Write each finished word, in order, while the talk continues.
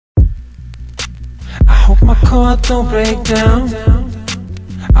hope my car don't break down.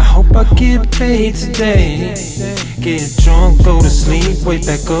 I hope I get paid today. Get drunk, go to sleep, wake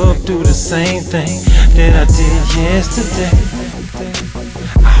back up, do the same thing that I did yesterday.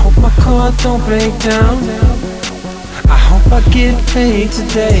 I hope my car don't break down. I hope I get paid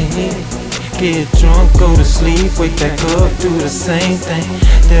today. Get drunk, go to sleep, wake back up, do the same thing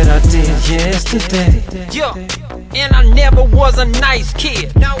that I did yesterday. Yeah, and I never was a nice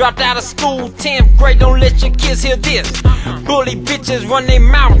kid. Dropped out of school, 10th grade, don't let your kids hear this. Bully bitches run their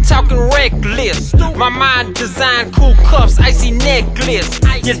mouth, talking reckless. My mind designed cool cuffs, icy necklace.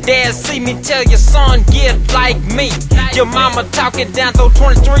 Your dad see me, tell your son, get like me. Your mama talking down, throw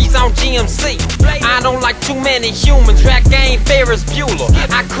 23s on GMC. I don't like too many humans, rap game Ferris Bueller.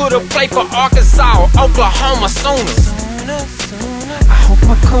 I could've played for Arkansas, Oklahoma Sooners. I hope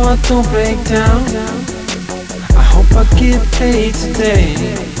my car don't break down. I hope I get paid today.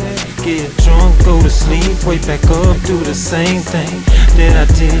 Get drunk, go to sleep, wake back up, do the same thing that I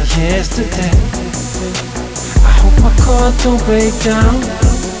did yesterday. I hope my car don't break down.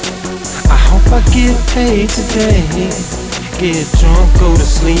 I hope I get paid today. Get drunk, go to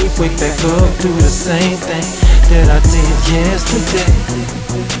sleep, wake back up, do the same thing that I did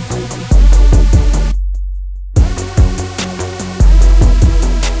yesterday.